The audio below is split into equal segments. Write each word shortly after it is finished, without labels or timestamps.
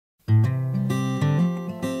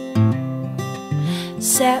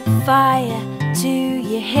Set fire to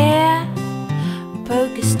your hair,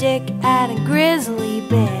 poke a stick at a grizzly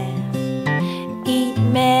bear. Eat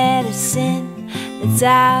medicine that's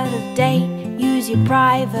out of date, use your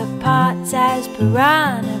private parts as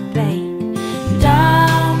piranha bait.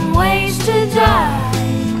 Dumb ways to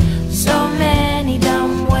die, so many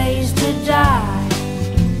dumb ways to die.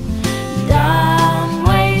 Dumb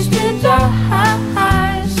ways to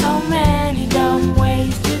die, so many dumb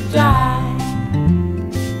ways to die.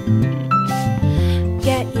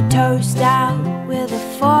 Get your toast out with a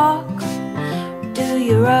fork, do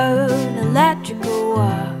your own electrical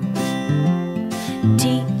work.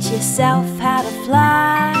 Teach yourself how to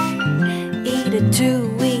fly, eat a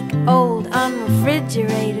 2-week-old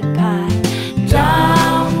unrefrigerated pie.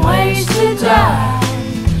 Dumb ways to die,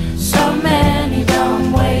 so many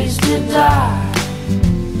dumb ways to die.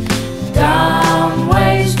 Dumb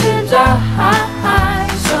ways to die,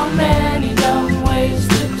 so many dumb ways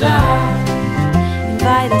to die.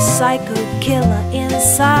 Invite a psycho killer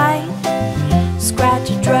inside, scratch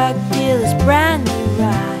a drug dealer's brand new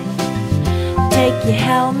ride. Take your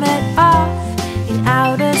helmet off in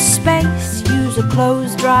outer space, use a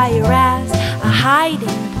clothes dryer as a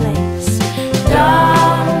hiding place.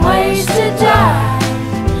 Dumb ways to die,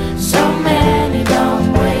 so many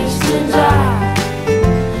dumb ways to die.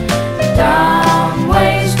 Dumb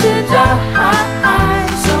ways to die,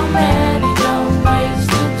 so many dumb ways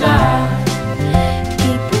to die.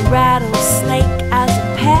 Keep a rattlesnake as a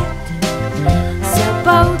pet, sell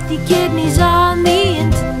both your kidneys on the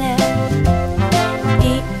internet.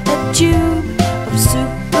 Eat a tube of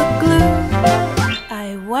super glue,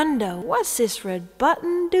 I wonder what's this red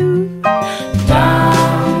button do?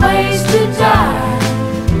 Dumb ways to die,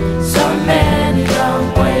 so many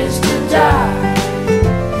dumb ways to die.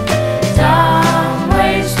 Dumb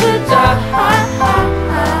ways to die,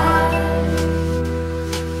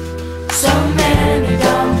 so many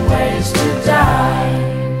dumb ways to die.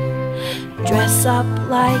 Dress up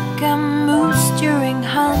like a moose during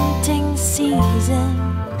hunting season,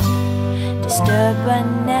 disturb a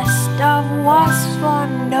nest of wasps for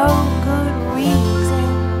no good reason.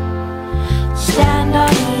 Stand on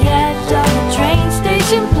the edge of a train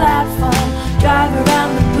station platform, drive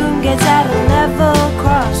around the boom gates at a level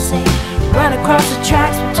crossing, run across the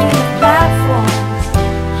tracks between the platforms.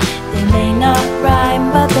 They may not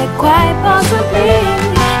rhyme, but they're quite possibly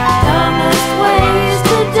the dumbest ways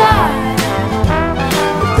to die.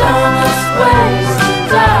 The dumbest ways to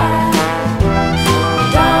die. The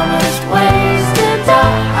dumbest ways to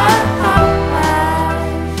die.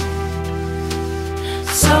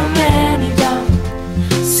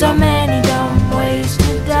 So many dumb ways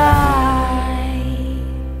to die.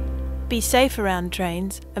 Be safe around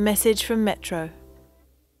trains. A message from Metro.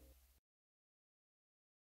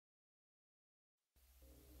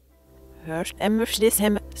 Hörst emmers dis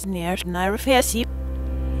hem sneers naar versie.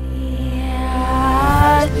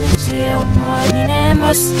 Ja, het is heel mooi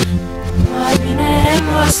nemos, mooi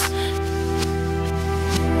nemos.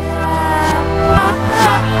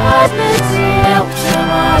 Het is heel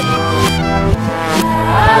mooi.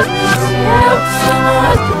 Het is heel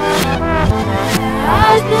mooi.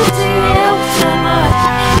 Het is heel mooi.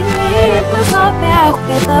 Ik was op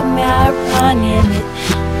elke dag meer van in het.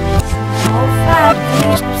 Zo vaak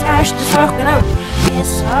is het schaars te zorgen ook.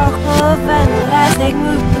 Is zorgen van de rest, ik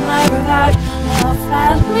moet er maar bewaard. Al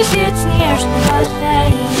vaak mis je het eerst, als jij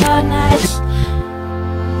hier niets.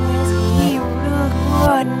 Is hier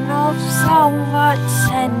geworden of zo wat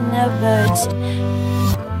zijn de best.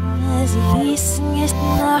 As he is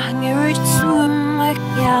nog gerust zo maar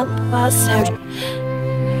geld was er.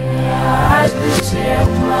 Ja, het is heel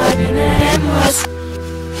mooi nemos.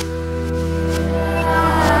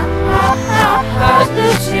 Het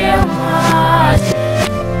is heel mooi.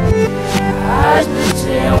 Het is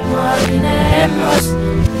heel mooi nemos.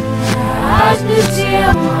 Het is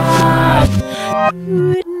heel mooi.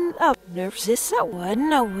 Wouldn't up nerves is I wouldn't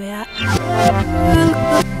know where.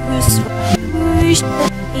 Wish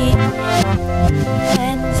that it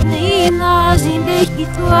and needles in the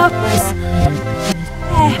heat of us.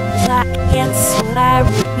 Perhaps I can't so I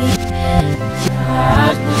repeat.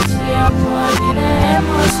 As the chill mud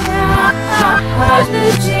nemos, as the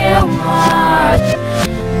chill mud,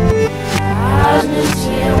 as the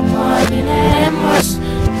chill mud nemos,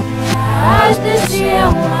 as the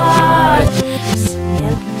chill mud.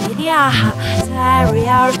 Yeah, sorry,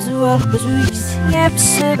 our two of us we skip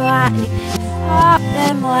so lightly.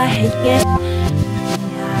 Them like it.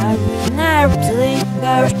 Yeah, we never sleep,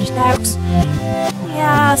 goes to stocks.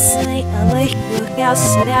 Yeah, I sleep, I like look out,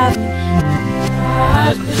 sit out.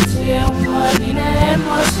 As the chill money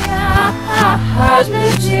nemos, as the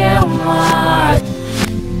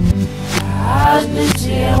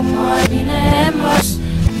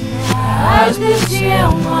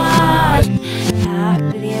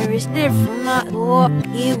is different, not what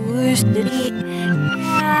you used to be.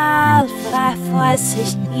 Alpha, I was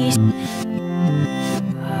his east.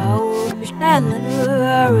 Oh, standing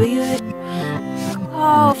where you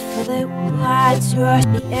call for the lights, rush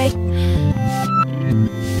the egg.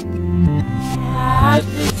 As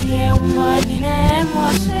the deal mud, and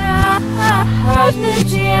what's that? As the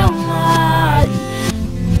deal mud.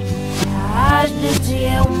 As the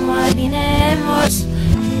deal mud, and what's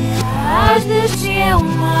as the deal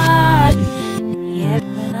mud. Yet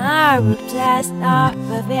when I replaced off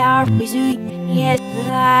of our pursuit, yet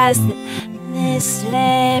realized this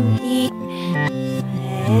lemmy.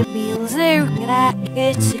 It feels like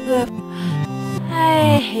it's a good.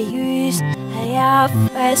 I used a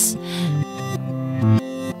face.